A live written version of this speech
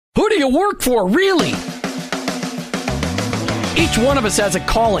Who do you work for, really? Each one of us has a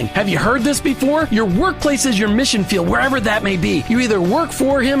calling. Have you heard this before? Your workplace is your mission field, wherever that may be. You either work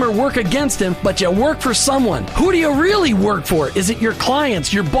for him or work against him, but you work for someone. Who do you really work for? Is it your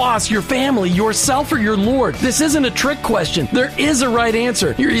clients, your boss, your family, yourself, or your Lord? This isn't a trick question. There is a right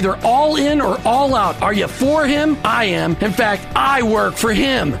answer. You're either all in or all out. Are you for him? I am. In fact, I work for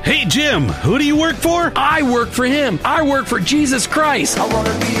him. Hey, Jim, who do you work for? I work for him. I work for Jesus Christ. I want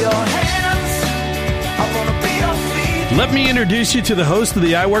to be your hands. I want to be your feet. Let me introduce you to the host of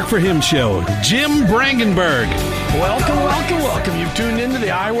the I Work For Him show, Jim Brangenberg. Welcome. You've tuned into the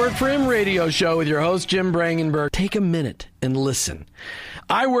I Work For Him radio show with your host, Jim Brangenberg. Take a minute and listen.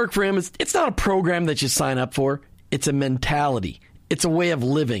 I Work For Him, it's not a program that you sign up for. It's a mentality. It's a way of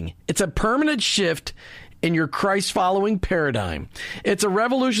living. It's a permanent shift in your Christ-following paradigm. It's a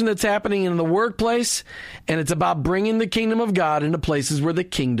revolution that's happening in the workplace, and it's about bringing the kingdom of God into places where the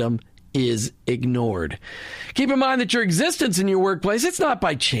kingdom is ignored. Keep in mind that your existence in your workplace, it's not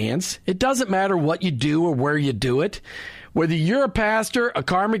by chance. It doesn't matter what you do or where you do it. Whether you're a pastor, a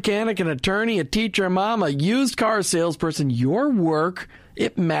car mechanic, an attorney, a teacher, a mom, a used car salesperson, your work,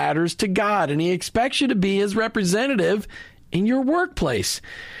 it matters to God, and He expects you to be His representative in your workplace.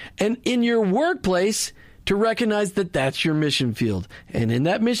 And in your workplace, to recognize that that's your mission field. And in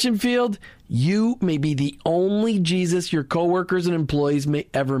that mission field, you may be the only Jesus your coworkers and employees may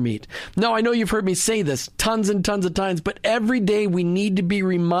ever meet. Now, I know you've heard me say this tons and tons of times, but every day we need to be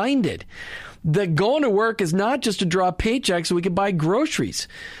reminded that going to work is not just to draw paychecks so we can buy groceries.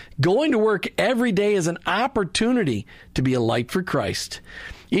 Going to work every day is an opportunity to be a light for Christ.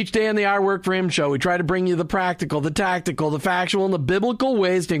 Each day on the I Work For Him show, we try to bring you the practical, the tactical, the factual, and the biblical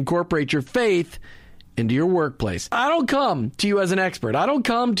ways to incorporate your faith into your workplace. I don't come to you as an expert. I don't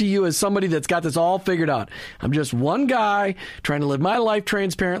come to you as somebody that's got this all figured out. I'm just one guy trying to live my life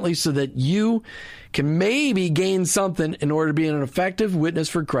transparently so that you can maybe gain something in order to be an effective witness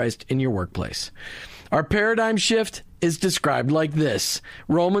for Christ in your workplace. Our paradigm shift is described like this.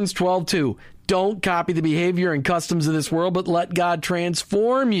 Romans 12:2. Don't copy the behavior and customs of this world, but let God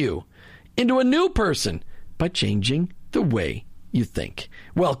transform you into a new person by changing the way you think.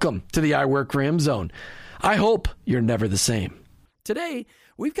 Welcome to the I Work For Him zone. I hope you're never the same. Today,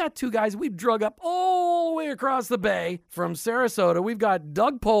 we've got two guys we've drug up all the way across the bay from Sarasota. We've got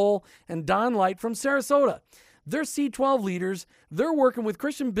Doug Pohl and Don Light from Sarasota. They're C12 leaders. They're working with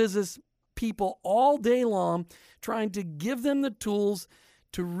Christian business people all day long, trying to give them the tools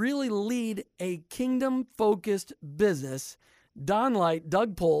to really lead a kingdom-focused business. Don Light,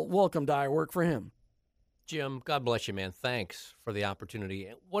 Doug Pohl, welcome to I Work For Him. Jim, God bless you, man. Thanks for the opportunity.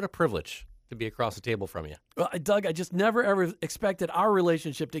 What a privilege to be across the table from you. Well, Doug, I just never, ever expected our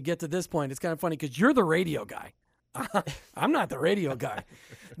relationship to get to this point. It's kind of funny because you're the radio guy. I'm not the radio guy.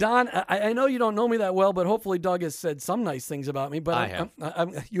 Don, I know you don't know me that well, but hopefully Doug has said some nice things about me. But I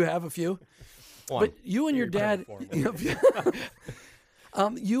have. You have a few? One. But you and your dad...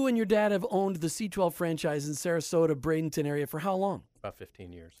 you and your dad have owned the C12 franchise in Sarasota, Bradenton area for how long? About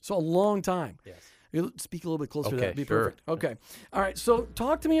 15 years. So a long time. Yes. You speak a little bit closer to that. That'd be sure. perfect. Okay. All right. So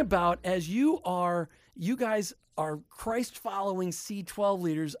talk to me about, as you guys are Christ-following C12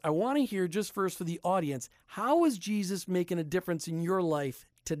 leaders, I want to hear just first for the audience, how is Jesus making a difference in your life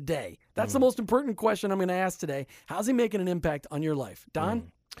today? That's the most important question I'm going to ask today. How's He making an impact on your life?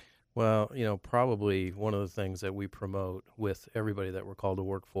 Don? Well, probably one of the things that we promote with everybody that we're called to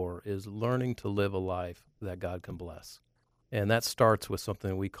work for is learning to live a life that God can bless. And that starts with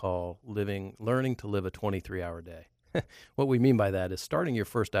something we call learning to live a 23-hour day. What we mean by that is starting your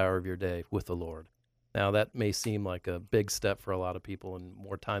first hour of your day with the Lord. Now, that may seem like a big step for a lot of people and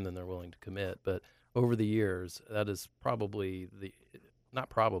more time than they're willing to commit, but over the years, that is it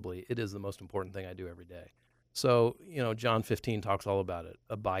is the most important thing I do every day. So, John 15 talks all about it,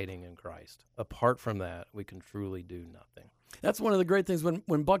 abiding in Christ. Apart from that, we can truly do nothing. That's one of the great things.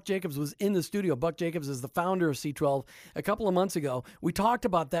 When Buck Jacobs was in the studio, Buck Jacobs is the founder of C12, a couple of months ago, we talked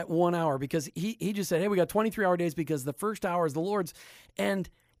about that 1 hour because he just said, hey, we got 23-hour days because the first hour is the Lord's. And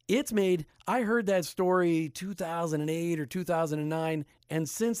it's made, I heard that story 2008 or 2009, and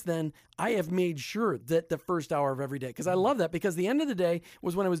since then, I have made sure that the first hour of every day, because I love that, because the end of the day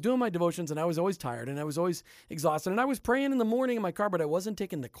was when I was doing my devotions, and I was always tired, and I was always exhausted, and I was praying in the morning in my car, but I wasn't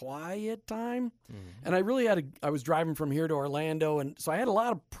taking the quiet time, and I was driving from here to Orlando, and so I had a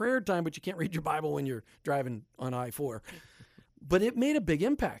lot of prayer time, but you can't read your Bible when you're driving on I-4. But it made a big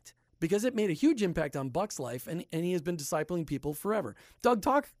impact, because it made a huge impact on Buck's life, and he has been discipling people forever. Doug,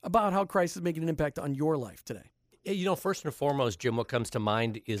 talk about how Christ is making an impact on your life today. First and foremost, Jim, what comes to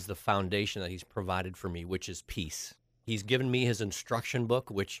mind is the foundation that He's provided for me, which is peace. He's given me his instruction book,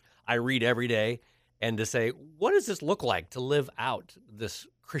 which I read every day, and to say, what does this look like to live out this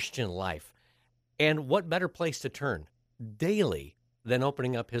Christian life? And what better place to turn daily than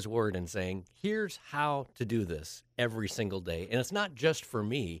opening up his word and saying, here's how to do this every single day. And it's not just for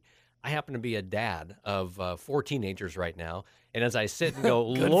me. I happen to be a dad of 4 teenagers right now. And as I sit and go,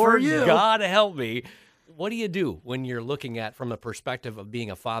 Lord God, help me. What do you do when you're looking at from a perspective of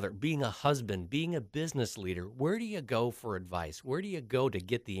being a father, being a husband, being a business leader? Where do you go for advice? Where do you go to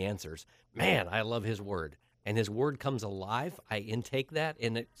get the answers? Man, I love his word. And his word comes alive. I intake that,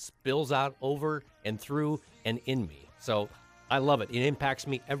 and it spills out over and through and in me. So I love it. It impacts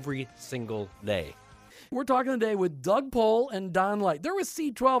me every single day. We're talking today with Doug Pohl and Don Light. They're with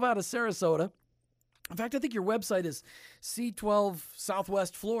C12 out of Sarasota. In fact, I think your website is C12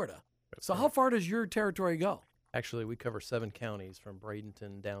 Southwest Florida. So how far does your territory go? Actually, we cover 7 counties from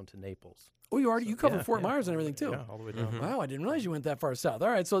Bradenton down to Naples. Oh, you cover Fort Myers and everything, too. Yeah, all the way down. Wow, I didn't realize you went that far south. All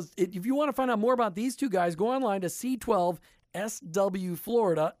right, so if you want to find out more about these two guys, go online to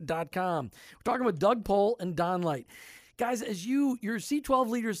C12SWFlorida.com. We're talking with Doug Pohl and Don Light. Guys, as you're C12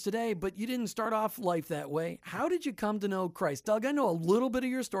 leaders today, but you didn't start off life that way. How did you come to know Christ? Doug, I know a little bit of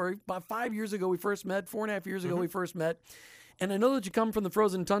your story. About 5 years ago we first met, 4.5 years ago we first met. And I know that you come from the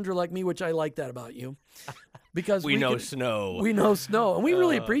frozen tundra like me, which I like that about you. Because we know snow. We know snow, and we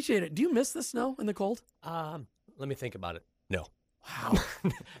really appreciate it. Do you miss the snow and the cold? Let me think about it. No. Wow.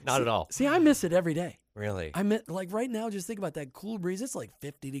 Not at all. See, I miss it every day. Really? Like right now, just think about that cool breeze. It's like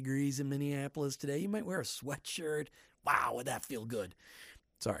 50 degrees in Minneapolis today. You might wear a sweatshirt. Wow, would that feel good?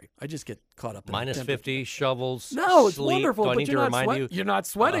 Sorry, I just get caught up in minus 50, shovels. No, it's sleet. wonderful, Do I but need to remind you? You're not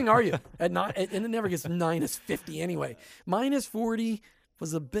sweating, are you? And it never gets minus 50 anyway. Minus 40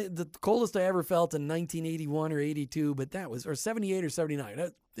 was the coldest I ever felt in 1981 or 82, but that was, or 78 or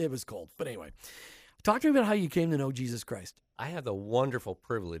 79. It was cold. But anyway, talk to me about how you came to know Jesus Christ. I had the wonderful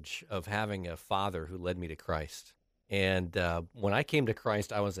privilege of having a father who led me to Christ. And when I came to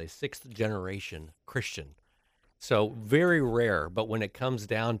Christ, I was a 6th generation Christian. So very rare, but when it comes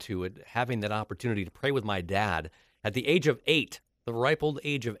down to it, having that opportunity to pray with my dad at the age of 8, the ripe old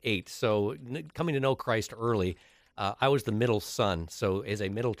age of 8. So coming to know Christ early, I was the middle son. So as a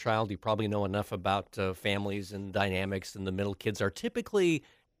middle child, you probably know enough about families and dynamics, and the middle kids are typically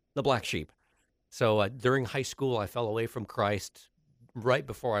the black sheep. So during high school, I fell away from Christ. Right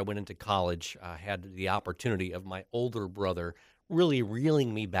before I went into college, I had the opportunity of my older brother really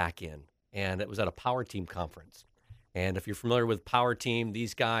reeling me back in, and it was at a power team conference. And if you're familiar with Power Team,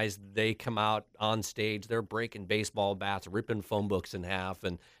 these guys, they come out on stage, they're breaking baseball bats, ripping phone books in half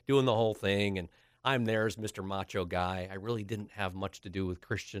and doing the whole thing. And I'm there as Mr. Macho Guy. I really didn't have much to do with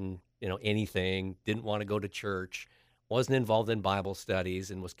Christian, anything, didn't want to go to church, wasn't involved in Bible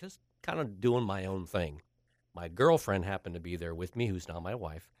studies, and was just kind of doing my own thing. My girlfriend happened to be there with me, who's now my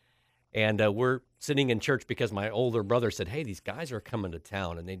wife. And we're sitting in church because my older brother said, hey, these guys are coming to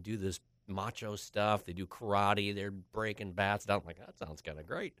town, and they do this macho stuff. They do karate. They're breaking bats down. I'm like, that sounds kind of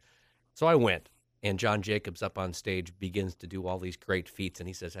great. So I went, and John Jacobs up on stage begins to do all these great feats, and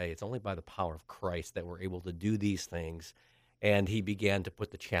he says, hey, it's only by the power of Christ that we're able to do these things. And he began to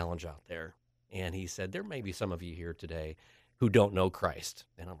put the challenge out there. And he said, there may be some of you here today who don't know Christ.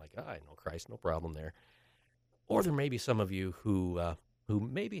 And I'm like, I know Christ, no problem there. Or there may be some of you who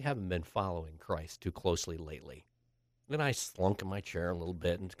maybe haven't been following Christ too closely lately. Then I slunk in my chair a little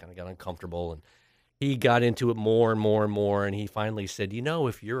bit and kind of got uncomfortable. And he got into it more and more and more. And he finally said,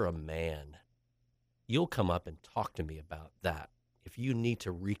 if you're a man, you'll come up and talk to me about that. If you need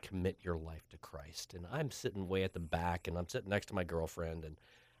to recommit your life to Christ. And I'm sitting way at the back, and I'm sitting next to my girlfriend. And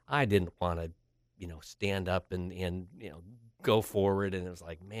I didn't want to, stand up and go forward. And it was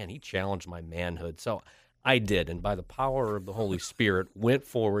like, man, he challenged my manhood. So I did, and by the power of the Holy Spirit, went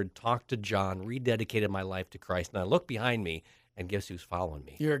forward, talked to John, rededicated my life to Christ, and I look behind me, and guess who's following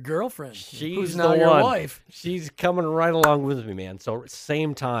me? Your girlfriend, She's who's the now your one. wife. She's coming right along with me, man. So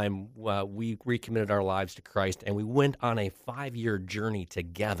same time, we recommitted our lives to Christ, and we went on a 5-year journey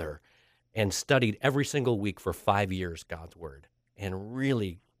together and studied every single week for 5 years God's Word, and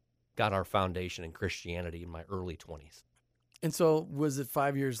really got our foundation in Christianity in my early 20s. And so was it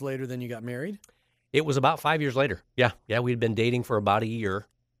 5 years later then you got married? It was about 5 years later. Yeah, we'd been dating for about a year,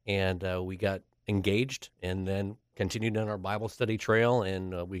 and we got engaged and then continued on our Bible study trail,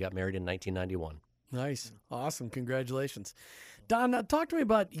 and we got married in 1991. Nice. Awesome. Congratulations. Don, talk to me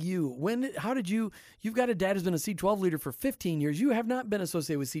about you. You've got a dad who's been a C12 leader for 15 years. You have not been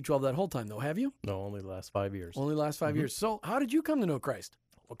associated with C12 that whole time, though, have you? No, only the last 5 years. Only the last 5 years. So how did you come to know Christ?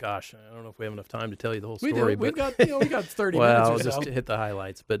 Well, gosh, I don't know if we have enough time to tell you the whole We story. do. We but got 30 well, minutes I'll or so. just hit the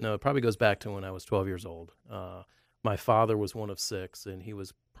highlights. But no, it probably goes back to when I was 12 years old. my father was one of 6, and he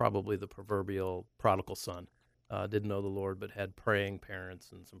was probably the proverbial prodigal son. Didn't know the Lord, but had praying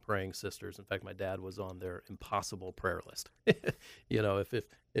parents and some praying sisters. In fact, my dad was on their impossible prayer list.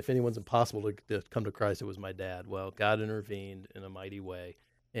 If anyone's impossible to come to Christ, it was my dad. Well, God intervened in a mighty way,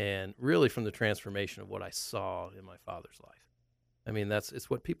 and really from the transformation of what I saw in my father's life. I mean, it's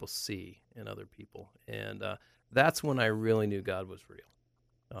what people see in other people, and that's when I really knew God was real.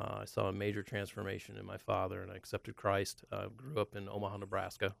 I saw a major transformation in my father, and I accepted Christ. Grew up in Omaha,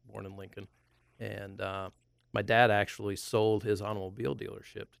 Nebraska, born in Lincoln, and my dad actually sold his automobile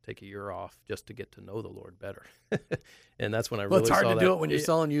dealership to take a year off just to get to know the Lord better. And that's when I really saw that. Well, it's hard to do it when you're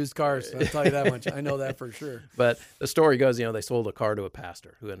selling used cars. I'll tell you that much. I know that for sure. But the story goes, they sold a car to a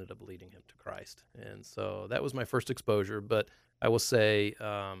pastor who ended up leading him to Christ. And so that was my first exposure. But I will say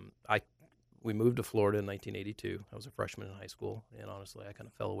we moved to Florida in 1982. I was a freshman in high school. And honestly, I kind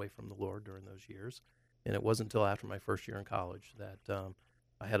of fell away from the Lord during those years. And it wasn't until after my first year in college that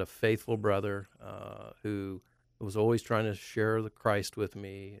I had a faithful brother who was always trying to share the Christ with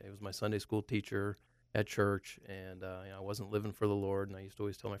me. He was my Sunday school teacher at church, and I wasn't living for the Lord. And I used to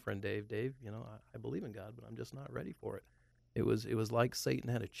always tell my friend Dave, I believe in God, but I'm just not ready for it. It was like Satan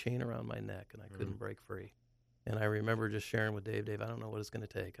had a chain around my neck, and I couldn't break free. And I remember just sharing with Dave, I don't know what it's going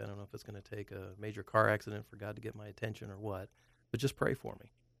to take. I don't know if it's going to take a major car accident for God to get my attention or what, but just pray for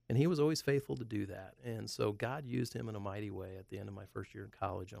me. And he was always faithful to do that. And so God used him in a mighty way at the end of my first year in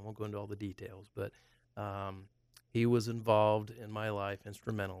college. I won't go into all the details, but he was involved in my life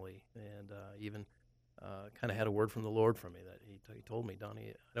instrumentally, and even kind of had a word from the Lord for me that he told me,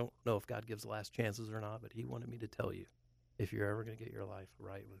 Donnie, I don't know if God gives last chances or not, but he wanted me to tell you, if you're ever going to get your life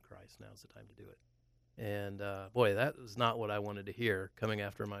right with Christ, now's the time to do it. And boy, that was not what I wanted to hear coming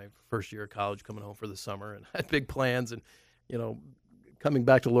after my first year of college, coming home for the summer, and I had big plans, and coming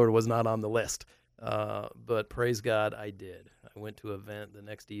back to the Lord was not on the list. But praise God, I did. I went to an event the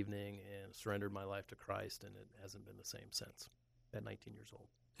next evening and surrendered my life to Christ, and it hasn't been the same since at 19 years old.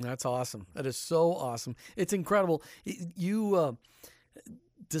 That's awesome. That is so awesome. It's incredible. You're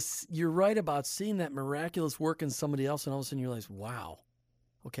right about seeing that miraculous work in somebody else, and all of a sudden you realize, wow,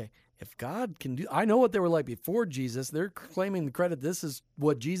 okay, if God can do, I know what they were like before Jesus. They're claiming the credit. This is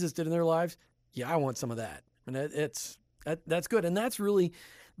what Jesus did in their lives. Yeah, I want some of that. And that's good. And that's really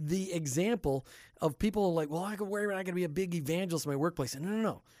the example of people like, well, I could worry, I'm not going to be a big evangelist in my workplace.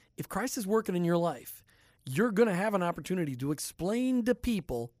 No. If Christ is working in your life, you're going to have an opportunity to explain to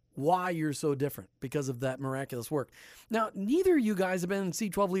people why you're so different because of that miraculous work. Now, neither of you guys have been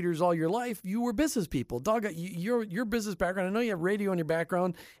C12 leaders all your life. You were business people. Doug, your business background, I know you have radio in your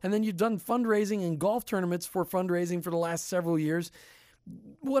background, and then you've done fundraising and golf tournaments for fundraising for the last several years.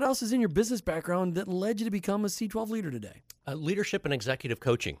 What else is in your business background that led you to become a C12 leader today? Leadership and executive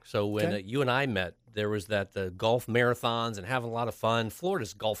coaching. So when you and I met, there was the golf marathons and having a lot of fun.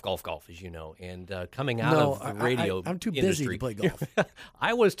 Florida's golf, as you know, and coming out of the radio I'm too industry. busy to play golf.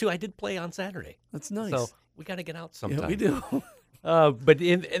 I was too. I did play on Saturday. That's nice. So we got to get out sometime. Yeah, we do. But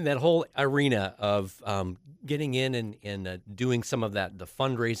in that whole arena of getting in and doing some of the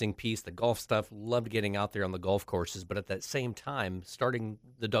fundraising piece, the golf stuff, loved getting out there on the golf courses. But at that same time, starting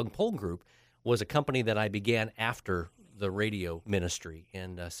the Doug Pohl Group was a company that I began after the radio ministry.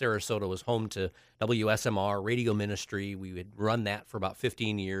 And Sarasota was home to WSMR radio ministry. We had run that for about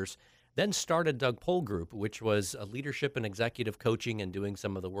 15 years. Then started Doug Pohl Group, which was a leadership and executive coaching and doing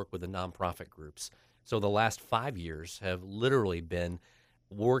some of the work with the nonprofit groups. So the last 5 years have literally been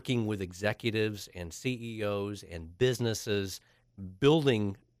working with executives and CEOs and businesses,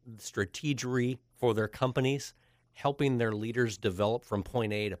 building strategy for their companies, helping their leaders develop from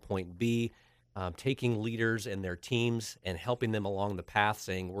point A to point B, taking leaders and their teams and helping them along the path,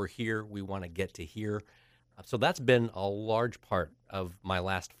 saying, we're here, we want to get to here. So that's been a large part of my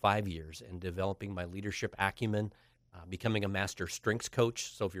last 5 years in developing my leadership acumen, becoming a master strengths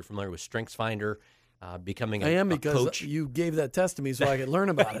coach. So if you're familiar with StrengthsFinder, becoming a coach. You gave that test to me so I could learn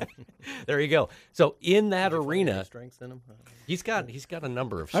about it. There you go. So in that arena, Strengths in him? he's got a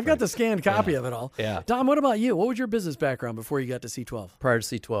number of strengths. I've got the scanned copy of it all. Yeah. Tom, what about you? What was your business background before you got to C12? Prior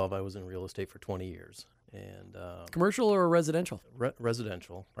to C12, I was in real estate for 20 years. And Commercial or residential?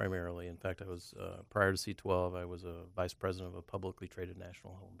 Residential, primarily. In fact, I was prior to C12, I was a vice president of a publicly traded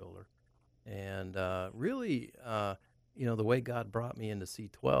national home builder. And really, the way God brought me into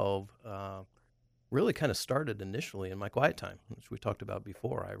C12 really kind of started initially in my quiet time, which we talked about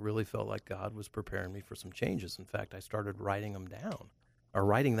before. I really felt like God was preparing me for some changes. In fact, I started writing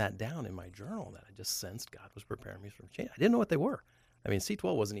that down in my journal, that I just sensed God was preparing me for some change. I didn't know what they were. I mean,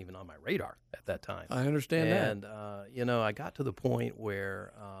 C12 wasn't even on my radar at that time. I understand that. And, I got to the point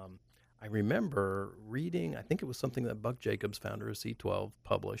where I remember reading, I think it was something that Buck Jacobs, founder of C12,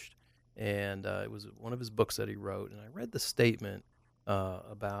 published, and it was one of his books that he wrote, and I read the statement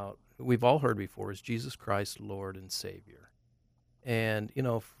about, we've all heard before, is Jesus Christ Lord and Savior. And,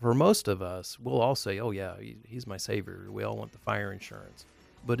 for most of us, we'll all say, oh, yeah, he's my Savior. We all want the fire insurance.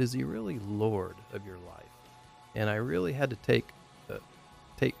 But is he really Lord of your life? And I really had to take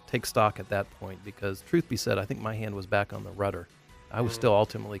stock at that point because, truth be said, I think my hand was back on the rudder. I was still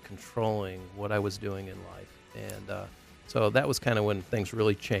ultimately controlling what I was doing in life. And so that was kind of when things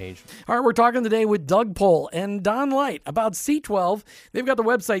really changed. All right, we're talking today with Doug Pohl and Don Light about C12. They've got the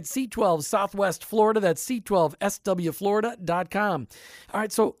website C12 Southwest Florida. That's C12SWFlorida.com. All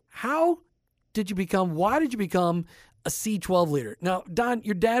right, so why did you become a C12 leader? Now, Don,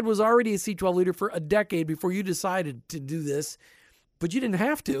 your dad was already a C12 leader for a decade before you decided to do this, but you didn't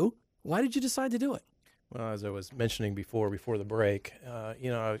have to. Why did you decide to do it? Well, as I was mentioning before the break,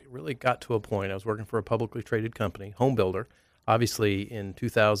 I really got to a point. I was working for a publicly traded company, home builder. Obviously, in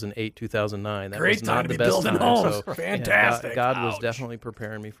 2008, 2009, that was not the best time. Homes. So, fantastic. God was definitely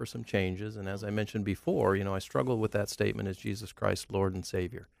preparing me for some changes. And as I mentioned before, I struggled with that statement, is Jesus Christ Lord and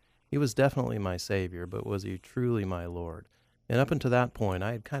Savior? He was definitely my Savior, but was he truly my Lord? And up until that point,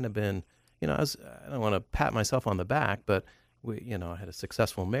 I had kind of been, I don't want to pat myself on the back, but I had a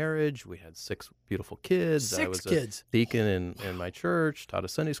successful marriage. We had 6 beautiful kids. I was a deacon in my church, taught a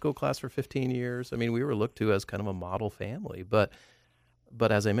Sunday school class for 15 years. I mean, we were looked to as kind of a model family. But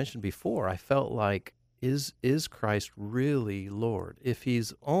as I mentioned before, I felt like, is Christ really Lord? If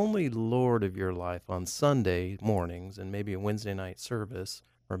he's only Lord of your life on Sunday mornings and maybe a Wednesday night service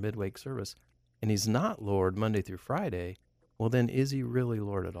or midweek service, and he's not Lord Monday through Friday, well, then is he really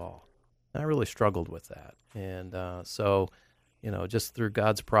Lord at all? And I really struggled with that. And so just through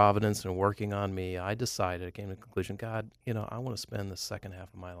God's providence and working on me, I came to the conclusion, God, I want to spend the second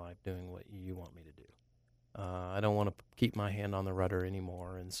half of my life doing what you want me to do. I don't want to keep my hand on the rudder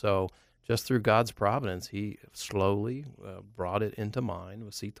anymore. And so just through God's providence, he slowly brought it into mind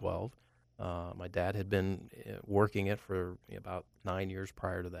with C12. My dad had been working it for about 9 years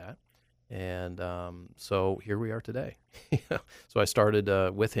prior to that. And so here we are today. So I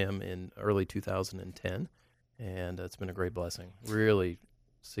started with him in early 2010. And it's been a great blessing. Really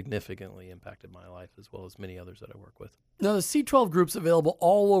significantly impacted my life as well as many others that I work with. Now, the C12 group's available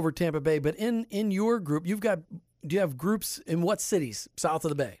all over Tampa Bay, but in your group, do you have groups in what cities south of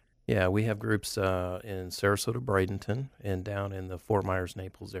the Bay? Yeah, we have groups in Sarasota, Bradenton, and down in the Fort Myers,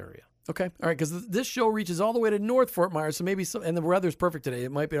 Naples area. Okay. All right, because this show reaches all the way to North Fort Myers, so maybe and the weather's perfect today.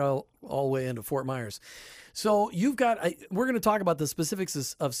 It might be all the way into Fort Myers. So you've got, we're going to talk about the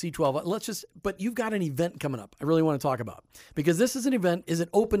specifics of C12. But you've got an event coming up I really want to talk about. Because this is an event, is it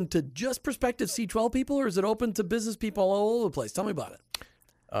open to just prospective C12 people, or is it open to business people all over the place? Tell me about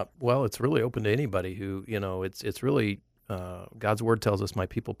it. Well, it's really open to anybody who, it's really, God's word tells us, my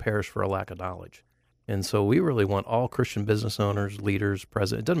people perish for a lack of knowledge. And so we really want all Christian business owners, leaders,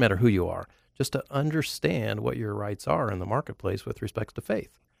 presidents, it doesn't matter who you are, just to understand what your rights are in the marketplace with respect to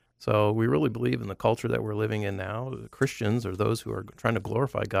faith. So we really believe in the culture that we're living in now. Christians, or those who are trying to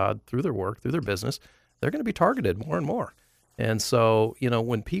glorify God through their work, through their business, they're going to be targeted more and more. And so,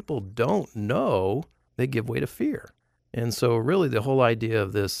 when people don't know, they give way to fear. And so really the whole idea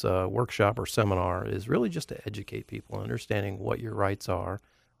of this workshop or seminar is really just to educate people, understanding what your rights are,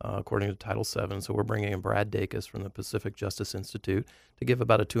 according to Title VII. So we're bringing in Brad Dacus from the Pacific Justice Institute to give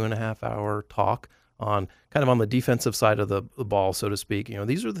about a 2.5-hour talk on kind of on the defensive side of the ball, so to speak.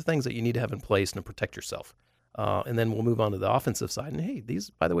 These are the things that you need to have in place to protect yourself. And then we'll move on to the offensive side. And hey,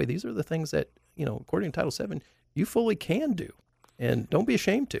 these are the things that, according to Title VII, you fully can do. And don't be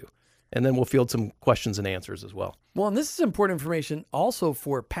ashamed to. And then we'll field some questions and answers as well. Well, and this is important information also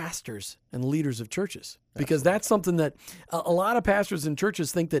for pastors and leaders of churches, because that's something that a lot of pastors and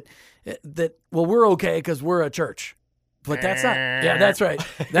churches think that we're okay because we're a church. But that's not. Yeah, that's right.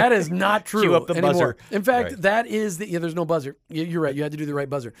 That is not true Cue up the anymore. buzzer. In fact, Right. that is there's no buzzer. You're right. You had to do the right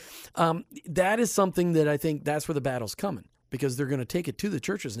buzzer. That is something that I think that's where the battle's coming, because they're going to take it to the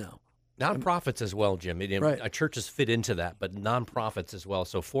churches now. Nonprofits as well, Jim. Right. Churches fit into that, but nonprofits as well.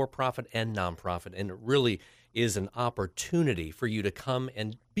 So for-profit and nonprofit. And it really is an opportunity for you to come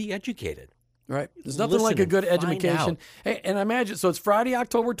and be educated. Right. There's nothing Listen like a good and find education. out. Hey, and I imagine, so it's Friday,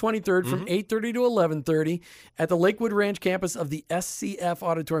 October 23rd from 8:30 to 11:30 at the Lakewood Ranch campus of the SCF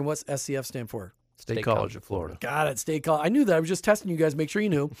Auditorium. What's SCF stand for? State College of Florida. Got it. State College. I knew that. I was just testing you guys, make sure you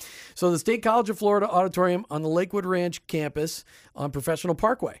knew. So the State College of Florida Auditorium on the Lakewood Ranch campus on Professional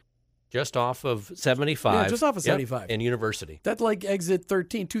Parkway. Just off of 75. Yeah, just off of Yep, 75. and University. That's like exit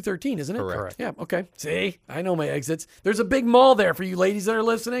 213, isn't it? Correct. Yeah, okay. See, I know my exits. There's a big mall there for you ladies that are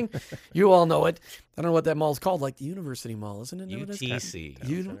listening. You all know it. I don't know what that mall's called, like the University Mall, isn't it? UTC.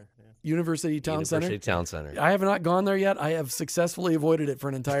 University Town Center. University Town Center. I have not gone there yet. I have successfully avoided it for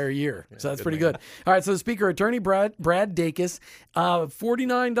an entire year. So that's pretty good. All right, so the speaker, attorney Brad Dacus,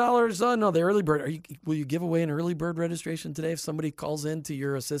 $49. No, the early bird. Will you give away an early bird registration today if somebody calls in to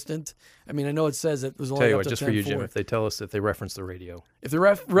your assistant? I mean, I know it says it was only Tell you up what, to just for you, 10-4. Jim, if they tell us if they reference the radio. If they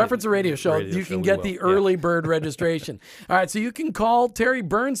reference a radio show, Radio you show, can we get will. the Yeah. early bird registration. All right, so you can call Terry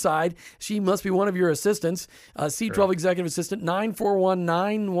Burnside. She must be one of your assistants, C12 Executive Assistant,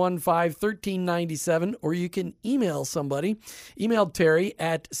 941-915-1397, or you can email somebody. Email Terry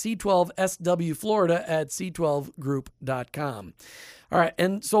at c12swflorida@c12group.com. All right,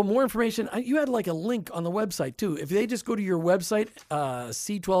 and so more information, you had like a link on the website too. If they just go to your website,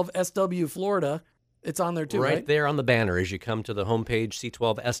 C12SW Florida, it's on there too, right? There on the banner as you come to the homepage,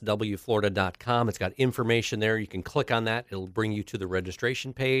 c12swflorida.com. It's got information there. You can click on that. It'll bring you to the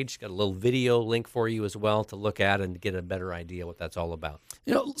registration page. It's got a little video link for you as well to look at and get a better idea what that's all about.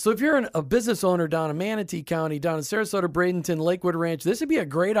 You know, so if you're a business owner down in Manatee County, down in Sarasota, Bradenton, Lakewood Ranch, this would be a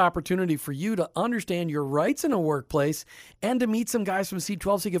great opportunity for you to understand your rights in a workplace and to meet some guys from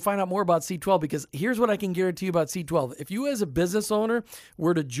C12 so you can find out more about C12, because here's what I can guarantee you about C12. If you as a business owner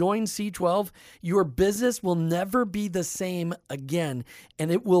were to join C12, your business will never be the same again,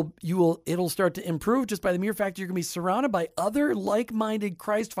 and it'll start to improve just by the mere fact you're going to be surrounded by other like-minded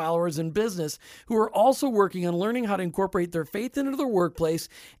Christ followers in business who are also working on learning how to incorporate their faith into their workplace,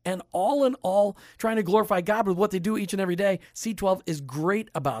 and all in all trying to glorify God with what they do each and every day. C12 is great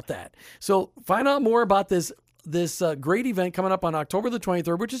about that. So find out more about this great event coming up on October the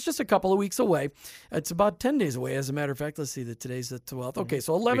 23rd, which is just a couple of weeks away. It's about 10 days away, as a matter of fact. Let's see, today's the 12th. Okay,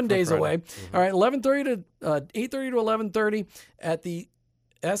 so 11 days away. All right, 11:30 to 8:30 to 11:30 at the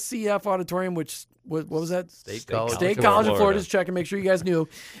SCF Auditorium, which, what was that? State College of Florida. Just check and make sure you guys knew.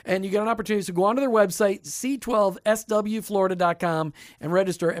 And you get an opportunity to go onto their website, c12swflorida.com, and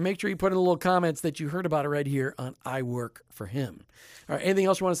register, and make sure you put in a little comments that you heard about it right here on I Work for Him. All right, anything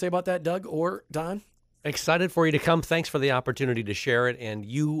else you want to say about that, Doug or Don? Excited for you to come. Thanks for the opportunity to share it, and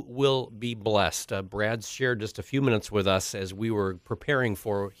you will be blessed. Brad shared just a few minutes with us as we were preparing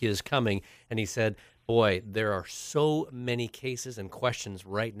for his coming, and he said, boy, there are so many cases and questions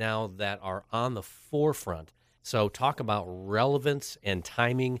right now that are on the forefront. So talk about relevance and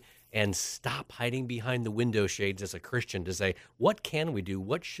timing, and stop hiding behind the window shades as a Christian to say, what can we do?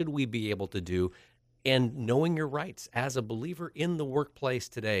 What should we be able to do? And knowing your rights as a believer in the workplace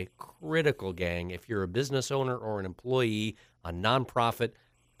today, critical, gang. If you're a business owner or an employee, a nonprofit,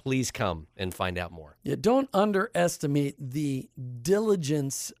 please come and find out more. Yeah, don't underestimate the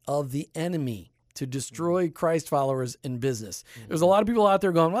diligence of the enemy to destroy Christ followers in business. There's a lot of people out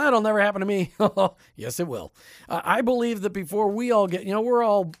there going, well, that'll never happen to me. Yes, it will. I believe that before we all get, we're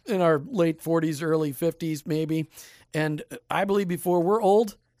all in our late 40s, early 50s maybe, and I believe before we're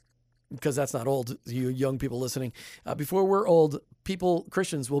old, because that's not old, you young people listening, before we're old,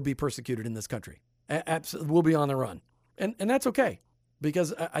 Christians will be persecuted in this country. We'll be on the run. And that's okay,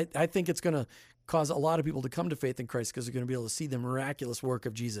 because I think it's going to cause a lot of people to come to faith in Christ because they're going to be able to see the miraculous work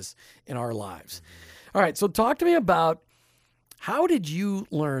of Jesus in our lives. Mm-hmm. All right, so talk to me about, how did you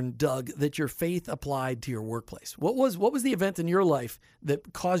learn, Doug, that your faith applied to your workplace? What was the event in your life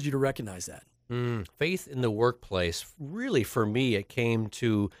that caused you to recognize that? Faith in the workplace, really for me, it came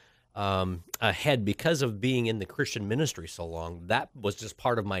to ahead because of being in the Christian ministry so long. That was just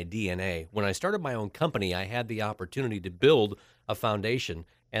part of my DNA. When I started my own company, I had the opportunity to build a foundation,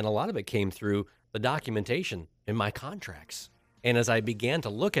 and a lot of it came through the documentation in my contracts. And as I began to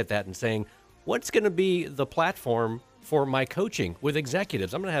look at that and saying, what's going to be the platform for my coaching with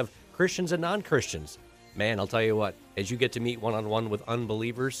executives? I'm going to have Christians and non-Christians. Man, I'll tell you what, as you get to meet one-on-one with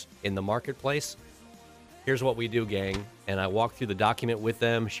unbelievers in the marketplace, here's what we do, gang. And I walk through the document with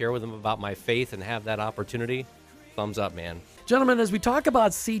them, share with them about my faith, and have that opportunity. Thumbs up, man. Gentlemen, as we talk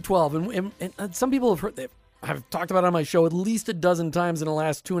about C12, and some people have heard, I've talked about it on my show at least a dozen times in the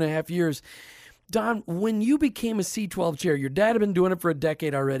last 2.5 years. Don, when you became a C12 chair, your dad had been doing it for a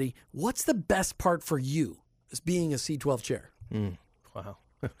decade already. What's the best part for you as being a C12 chair? Wow.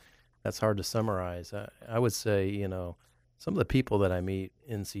 That's hard to summarize. I would say, some of the people that I meet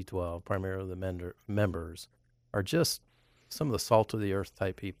in C12, primarily the members, are just some of the salt of the earth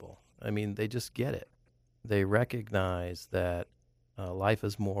type people. I mean, they just get it. They recognize that life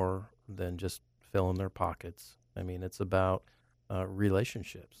is more than just filling their pockets. I mean, it's about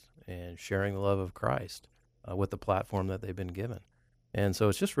relationships and sharing the love of Christ with the platform that they've been given. And so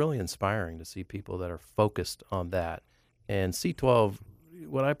it's just really inspiring to see people that are focused on that. And C12,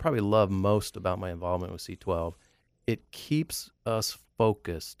 what I probably love most about my involvement with C12, it keeps us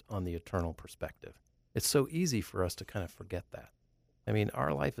focused on the eternal perspective. It's so easy for us to kind of forget that. I mean,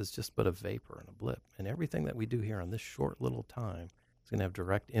 our life is just but a vapor and a blip, and everything that we do here on this short little time is going to have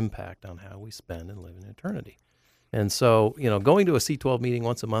direct impact on how we spend and live in eternity. And so, going to a C12 meeting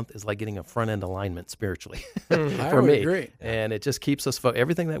once a month is like getting a front-end alignment spiritually for me. Agree. And it just keeps us,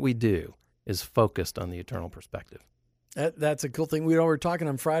 everything that we do is focused on the eternal perspective. That's a cool thing. We were talking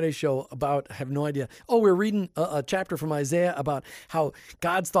on Friday's show about, I have no idea. Oh, we're reading a chapter from Isaiah about how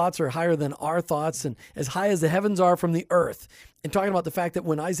God's thoughts are higher than our thoughts and as high as the heavens are from the earth. And talking about the fact that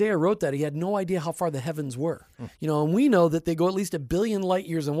when Isaiah wrote that, he had no idea how far the heavens were. And we know that they go at least 1 billion light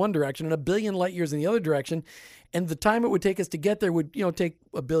years in one direction and 1 billion light years in the other direction. And the time it would take us to get there would, take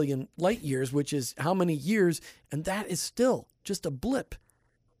 1 billion light years, which is how many years? And that is still just a blip.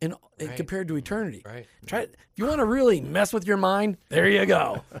 Compared to eternity. Right. If you want to really mess with your mind, there you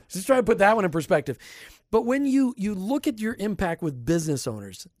go. Just try to put that one in perspective. But when you look at your impact with business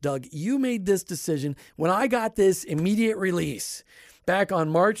owners, Doug, you made this decision when I got this immediate release back on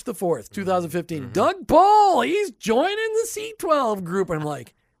March the 4th, 2015. Doug Paul, he's joining the C12 group. And I'm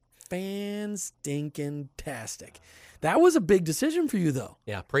like, fan-stinking-tastic. That was a big decision for you, though.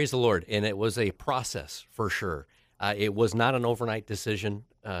 Yeah, praise the Lord. And it was a process for sure. It was not an overnight decision.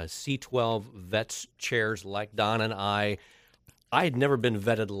 C12 vets chairs like Don and I had never been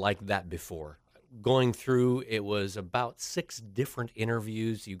vetted like that before. Going through, it was about 6 different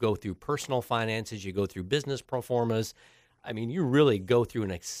interviews. You go through personal finances, you go through business pro formas. I mean, you really go through an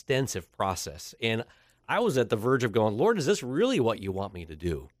extensive process. And I was at the verge of going, Lord, is this really what you want me to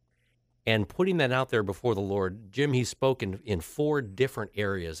do? And putting that out there before the Lord, Jim, he spoke in 4 different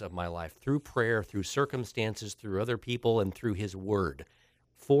areas of my life, through prayer, through circumstances, through other people, and through his word.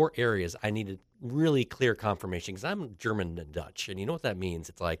 4 areas I needed really clear confirmation, because I'm German and Dutch, and you know what that means?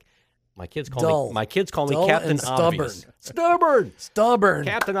 It's like my kids call me Captain Obvious. Stubborn.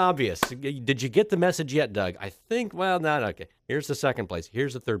 Captain Obvious. Did you get the message yet, Doug? I think, no, okay. Here's the 2nd place.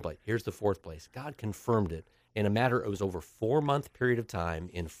 Here's the 3rd place. Here's the 4th place. God confirmed it. In a matter, it was over 4-month period of time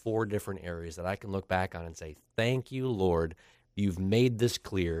in 4 different areas that I can look back on and say, thank you, Lord, you've made this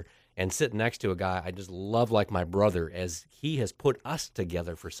clear. And sit next to a guy I just love like my brother, as he has put us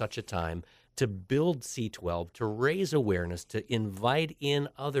together for such a time to build C12, to raise awareness, to invite in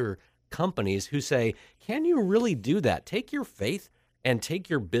other companies who say, can you really do that? Take your faith and take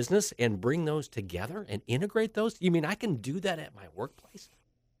your business and bring those together and integrate those? You mean I can do that at my workplace?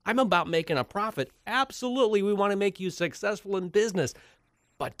 I'm about making a profit. Absolutely, we want to make you successful in business.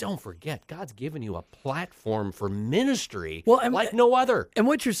 But don't forget, God's given you a platform for ministry like no other. And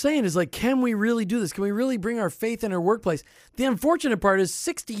what you're saying is like, can we really do this? Can we really bring our faith in our workplace? The unfortunate part is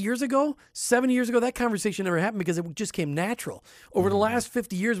 60 years ago, 70 years ago, that conversation never happened because it just came natural. Over the last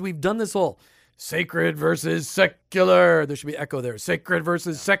 50 years, we've done this whole sacred versus secular. There should be echo there. Sacred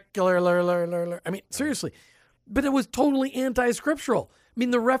versus secular. I mean, seriously. But it was totally anti-scriptural. I mean,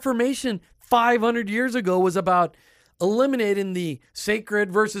 the Reformation 500 years ago was about eliminating the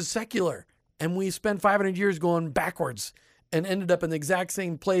sacred versus secular. And we spent 500 years going backwards and ended up in the exact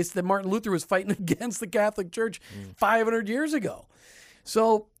same place that Martin Luther was fighting against the Catholic Church 500 years ago.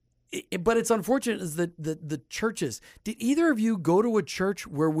 So, but it's unfortunate is that the churches, did either of you go to a church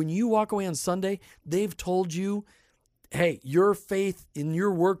where when you walk away on Sunday, they've told you, hey, your faith in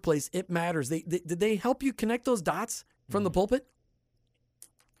your workplace, it matters. Did they help you connect those dots from the pulpit?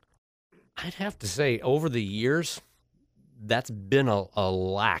 I'd have to say over the years, that's been a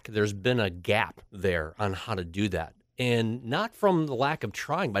lack. There's been a gap there on how to do that. And not from the lack of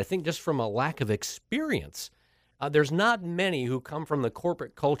trying, but I think just from a lack of experience. There's not many who come from the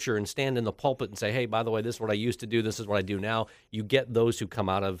corporate culture and stand in the pulpit and say, hey, by the way, this is what I used to do. This is what I do now. You get those who come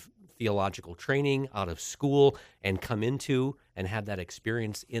out of theological training, out of school, and come into and have that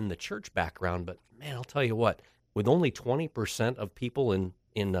experience in the church background. But man, I'll tell you what, with only 20% of people in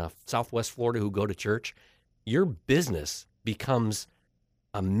Southwest Florida who go to church, your business becomes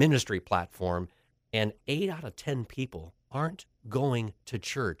a ministry platform, and 8 out of 10 people aren't going to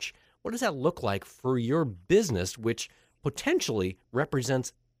church. What does that look like for your business, which potentially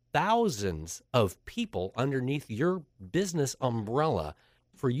represents thousands of people underneath your business umbrella?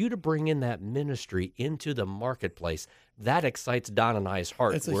 For you to bring in that ministry into the marketplace, that excites Don and I's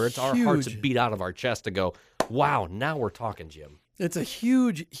heart, our hearts beat out of our chest to go, wow, now we're talking, Jim. It's a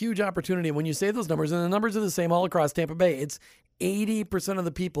huge, huge opportunity. And when you say those numbers, and the numbers are the same all across Tampa Bay, it's 80% of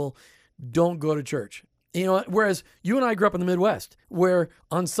the people don't go to church. You know, whereas you and I grew up in the Midwest, where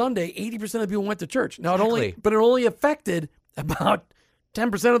on Sunday, 80% of the people went to church. Now, it only affected about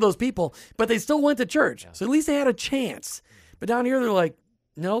 10% of those people, but they still went to church. So at least they had a chance. But down here, they're like,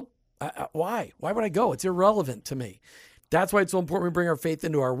 nope, why? Why would I go? It's irrelevant to me. That's why it's so important we bring our faith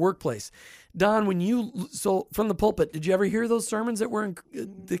into our workplace. Don, so from the pulpit, did you ever hear those sermons that were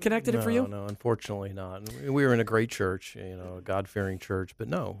that connected it for you? No, unfortunately not. We were in a great church, a God-fearing church, but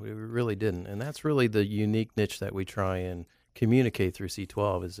no, we really didn't. And that's really the unique niche that we try and communicate through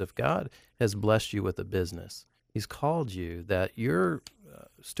C12 is if God has blessed you with a business, He's called you, that your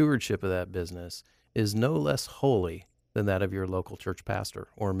stewardship of that business is no less holy than that of your local church pastor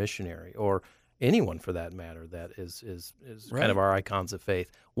or missionary or anyone for that matter that is right. Kind of our icons of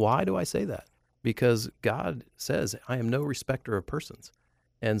faith. Why do I say that? Because God says, I am no respecter of persons.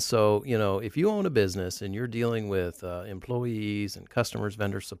 And so, if you own a business and you're dealing with employees and customers,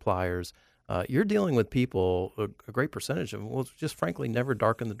 vendors, suppliers, you're dealing with people, a great percentage of them will just frankly never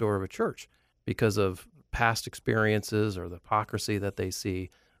darken the door of a church because of past experiences or the hypocrisy that they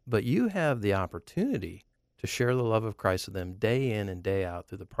see. But you have the opportunity to share the love of Christ with them day in and day out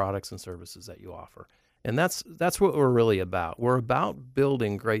through the products and services that you offer. And that's what we're really about. We're about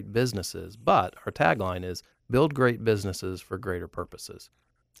building great businesses, but our tagline is build great businesses for greater purposes.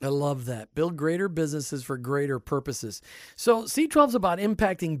 I love that. Build greater businesses for greater purposes. So C12 is about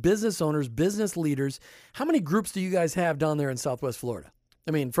impacting business owners, business leaders. How many groups do you guys have down there in Southwest Florida?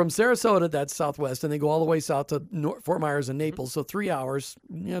 I mean, from Sarasota, that's Southwest, and they go all the way south to Fort Myers and Naples, so 3 hours,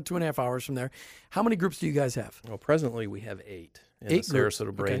 2.5 hours from there. How many groups do you guys have? Well, presently we have 8 in the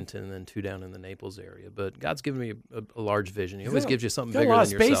Sarasota, Bradenton, and then 2 down in the Naples area. But God's given me a large vision. He always gives you something bigger than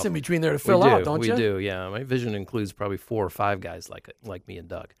yourself. A lot of space in between there to fill out, don't you? We do, yeah. My vision includes probably 4 or 5 guys like me and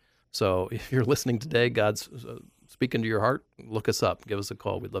Doug. So if you're listening today, God's speaking to your heart, look us up. Give us a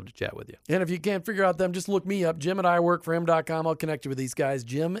call. We'd love to chat with you. And if you can't figure out them, just look me up, Jim at iworkforhim.com. I'll connect you with these guys.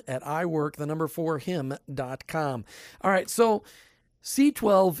 Jim at iwork4him.com. All right, so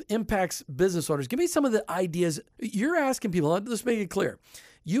C12 impacts business owners. Give me some of the ideas. You're asking people, let's make it clear.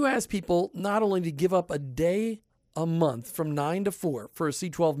 You ask people not only to give up a day a month from 9 to 4 for a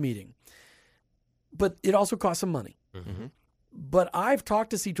C12 meeting, but it also costs some money. Mm-hmm. But I've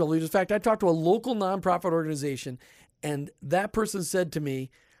talked to C12 leaders. In fact, I talked to a local nonprofit organization, and that person said to me,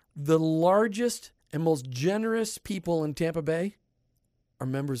 the largest and most generous people in Tampa Bay are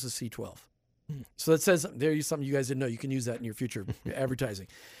members of C12. So that says, there's something you guys didn't know. You can use that in your future advertising.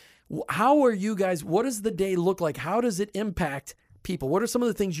 How are you guys, what does the day look like? How does it impact people? What are some of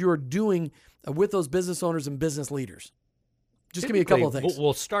the things you're doing with those business owners and business leaders? Just give me a couple of things.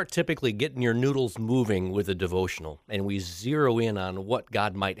 We'll start typically getting your noodles moving with a devotional, and we zero in on what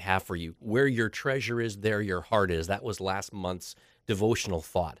God might have for you. Where your treasure is, there your heart is. That was last month's devotional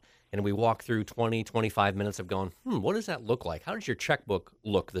thought. And we walk through 20, 25 minutes of going, what does that look like? How does your checkbook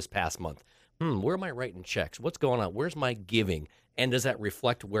look this past month? Where am I writing checks? What's going on? Where's my giving? And does that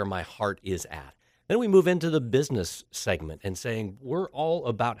reflect where my heart is at? Then we move into the business segment and saying, we're all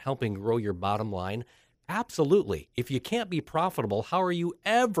about helping grow your bottom line. Absolutely. If you can't be profitable, how are you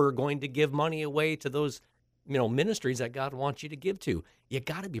ever going to give money away to those, ministries that God wants you to give to? You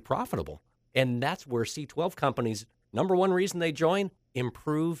got to be profitable. And that's where C12 companies, number one reason they join,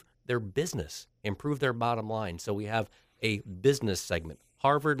 improve their business, improve their bottom line. So we have a business segment,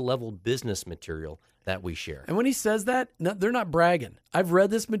 Harvard-level business material that we share. And when he says that, no, they're not bragging. I've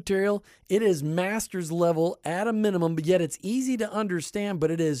read this material. It is master's level at a minimum, but yet it's easy to understand,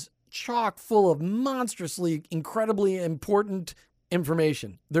 but it is chock full of monstrously, incredibly important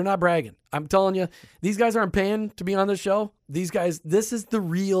information. They're not bragging. I'm telling you, these guys aren't paying to be on this show. These guys, this is the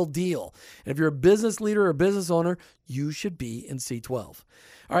real deal. And if you're a business leader or a business owner, you should be in C12.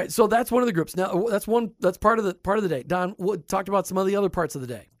 All right, so that's one of the groups. Now, that's part of the day. Don talked about some of the other parts of the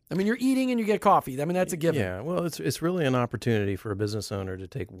day. I mean, you're eating and you get coffee. I mean, that's a given. Yeah, well, it's really an opportunity for a business owner to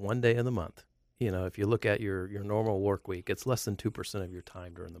take one day of the month. If you look at your normal work week, it's less than 2% of your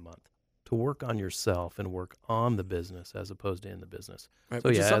time during the month to work on yourself and work on the business as opposed to in the business. Right, so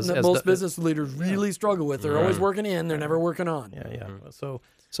which is something that most business leaders really struggle with. They're always working in, they're never working on. Yeah. Mm-hmm.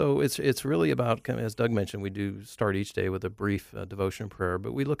 So it's really about, as Doug mentioned, we do start each day with a brief devotion prayer,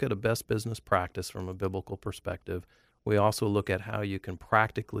 but we look at a best business practice from a biblical perspective. We also look at how you can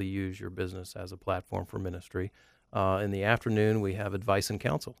practically use your business as a platform for ministry. In the afternoon, we have advice and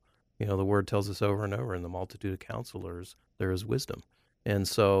counsel. The word tells us over and over, in the multitude of counselors, there is wisdom. And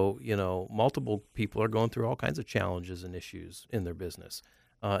so, multiple people are going through all kinds of challenges and issues in their business.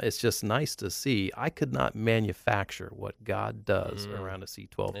 It's just nice to see. I could not manufacture what God does around a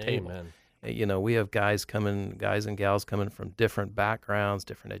C12 table. We have guys and gals coming from different backgrounds,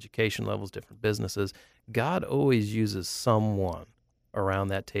 different education levels, different businesses. God always uses someone around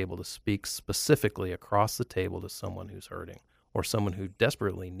that table to speak specifically across the table to someone who's hurting or someone who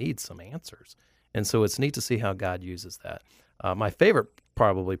desperately needs some answers. And so it's neat to see how God uses that. My favorite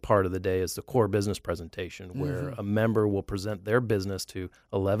probably part of the day is the core business presentation, where a member will present their business to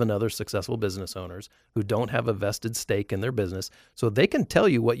 11 other successful business owners who don't have a vested stake in their business, so they can tell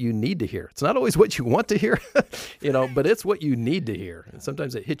you what you need to hear. It's not always what you want to hear, but it's what you need to hear. And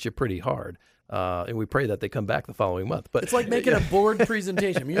sometimes it hits you pretty hard. And we pray that they come back the following month. But it's like making a board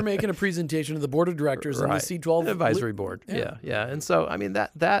presentation. I mean, you're making a presentation to the board of directors and the C12 advisory board. Yeah. And so, I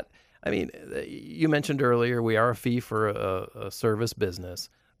mean, you mentioned earlier we are a fee for a service business,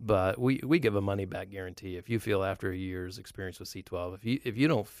 but we give a money back guarantee. If you feel after a year's experience with C12, if you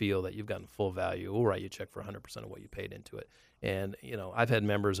don't feel that you've gotten full value, we'll write you a check for 100% of what you paid into it. And I've had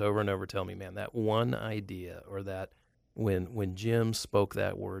members over and over tell me, man, that one idea, or that when Jim spoke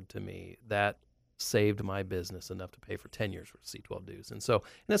that word to me, that saved my business enough to pay for 10 years worth of C12 dues. And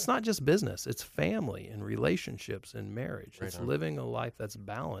it's not just business, it's family and relationships and marriage. Right, it's living a life that's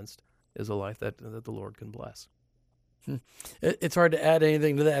balanced is a life that the Lord can bless. It's hard to add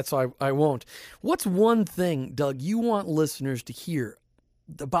anything to that, so I won't. What's one thing, Doug, you want listeners to hear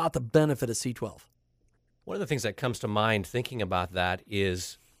about the benefit of C12? One of the things that comes to mind thinking about that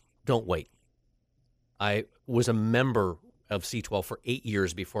is don't wait. I was a member of C12 for 8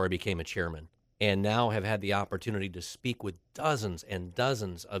 years before I became a chairman, and now have had the opportunity to speak with dozens and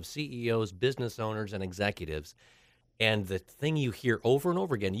dozens of CEOs, business owners, and executives. And the thing you hear over and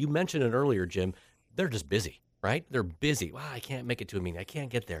over again, you mentioned it earlier, Jim, they're just busy, right? They're busy. Wow, I can't make it to a meeting. I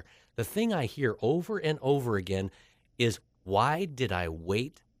can't get there. The thing I hear over and over again is, why did I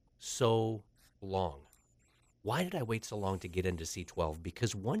wait so long? Why did I wait so long to get into C12?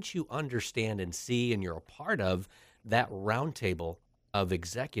 Because once you understand and see and you're a part of that roundtable of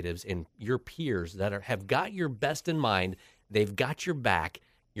executives and your peers that have got your best in mind, they've got your back,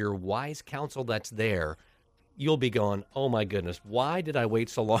 your wise counsel that's there, you'll be going, oh my goodness, why did I wait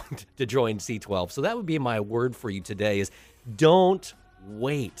so long to join C12? So that would be my word for you today is don't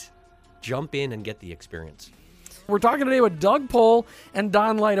wait. Jump in and get the experience. We're talking today with Doug Pohl and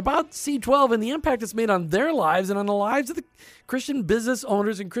Don Light about C12 and the impact it's made on their lives and on the lives of the Christian business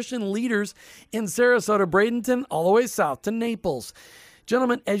owners and Christian leaders in Sarasota, Bradenton, all the way south to Naples.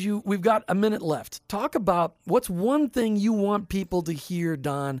 Gentlemen, we've got a minute left. Talk about what's one thing you want people to hear,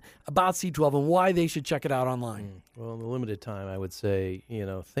 Don, about C12 and why they should check it out online. Well, in the limited time, I would say,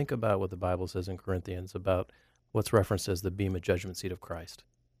 think about what the Bible says in Corinthians about what's referenced as the beam of judgment seat of Christ.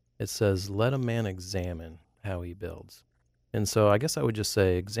 It says, let a man examine how he builds. And so I guess I would just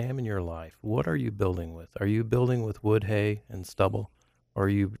say, examine your life. What are you building with? Are you building with wood, hay, and stubble? Or are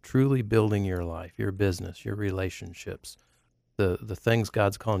you truly building your life, your business, your relationships, the things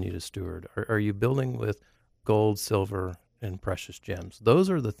God's calling you to steward? Are you building with gold, silver, and precious gems?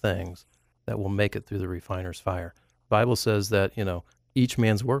 Those are the things that will make it through the refiner's fire. The Bible says that, each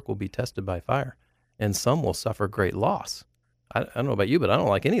man's work will be tested by fire, and some will suffer great loss. I don't know about you, but I don't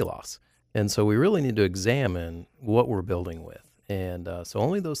like any loss. And so we really need to examine what we're building with. And so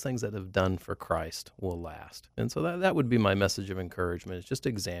only those things that have done for Christ will last. And so that would be my message of encouragement, is just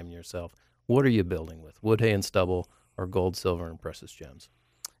examine yourself. What are you building with? Wood, hay, and stubble, or gold, silver, and precious gems?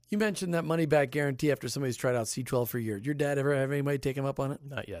 You mentioned that money-back guarantee after somebody's tried out C12 for a year. Did your dad ever have anybody take him up on it?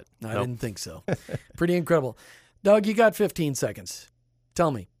 Not yet. No, I didn't think so. Pretty incredible. Doug, you got 15 seconds.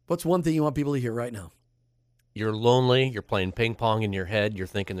 Tell me, what's one thing you want people to hear right now? You're lonely, you're playing ping pong in your head, you're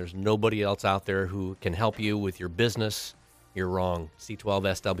thinking there's nobody else out there who can help you with your business. You're wrong.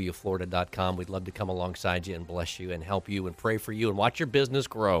 C12SWFlorida.com. We'd love to come alongside you and bless you and help you and pray for you and watch your business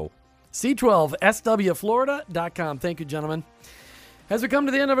grow. C12SWFlorida.com. Thank you, gentlemen. As we come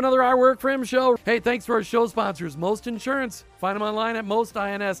to the end of another I Work for Him show, hey, thanks to our show sponsors, Most Insurance. Find them online at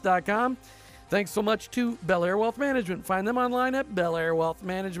mostins.com. Thanks so much to Bel Air Wealth Management. Find them online at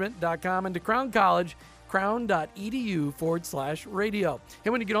belairwealthmanagement.com, and to Crown College, crown.edu/radio. Hey,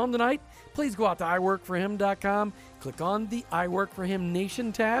 when you get home tonight, please go out to iworkforhim.com, click on the I Work for Him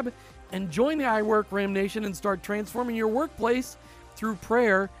Nation tab, and join the I Work for Him Nation and start transforming your workplace through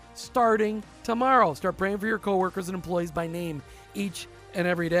prayer starting tomorrow. Start praying for your coworkers and employees by name each and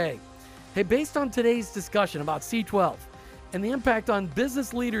every day. Hey, based on today's discussion about C12 and the impact on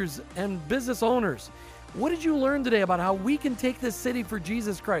business leaders and business owners, what did you learn today about how we can take this city for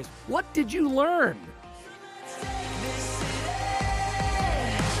Jesus Christ? What did you learn?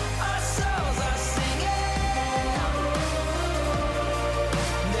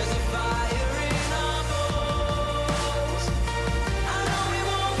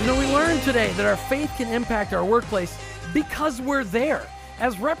 We learned today that our faith can impact our workplace because we're there.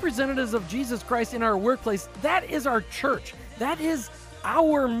 As representatives of Jesus Christ in our workplace, that is our church. That is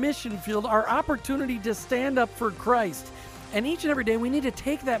our mission field, our opportunity to stand up for Christ. And each and every day, we need to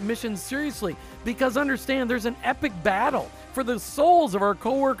take that mission seriously because understand there's an epic battle for the souls of our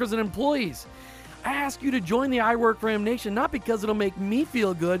coworkers and employees. I ask you to join the I Work for Him Nation, not because it'll make me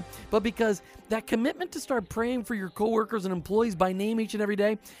feel good, but because that commitment to start praying for your coworkers and employees by name each and every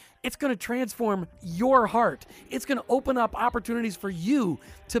day, it's going to transform your heart. It's going to open up opportunities for you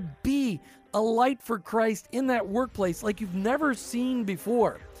to be a light for Christ in that workplace like you've never seen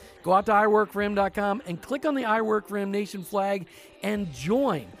before. Go out to iworkforhim.com and click on the I Work for Him Nation flag and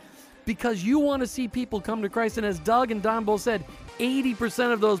join, because you want to see people come to Christ. And as Doug and Don both said,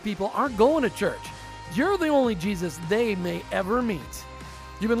 80% of those people aren't going to church. You're the only Jesus they may ever meet.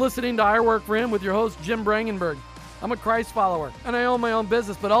 You've been listening to I Work for Him with your host, Jim Brangenberg. I'm a Christ follower, and I own my own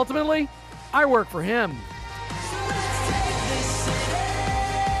business, but ultimately, I work for Him.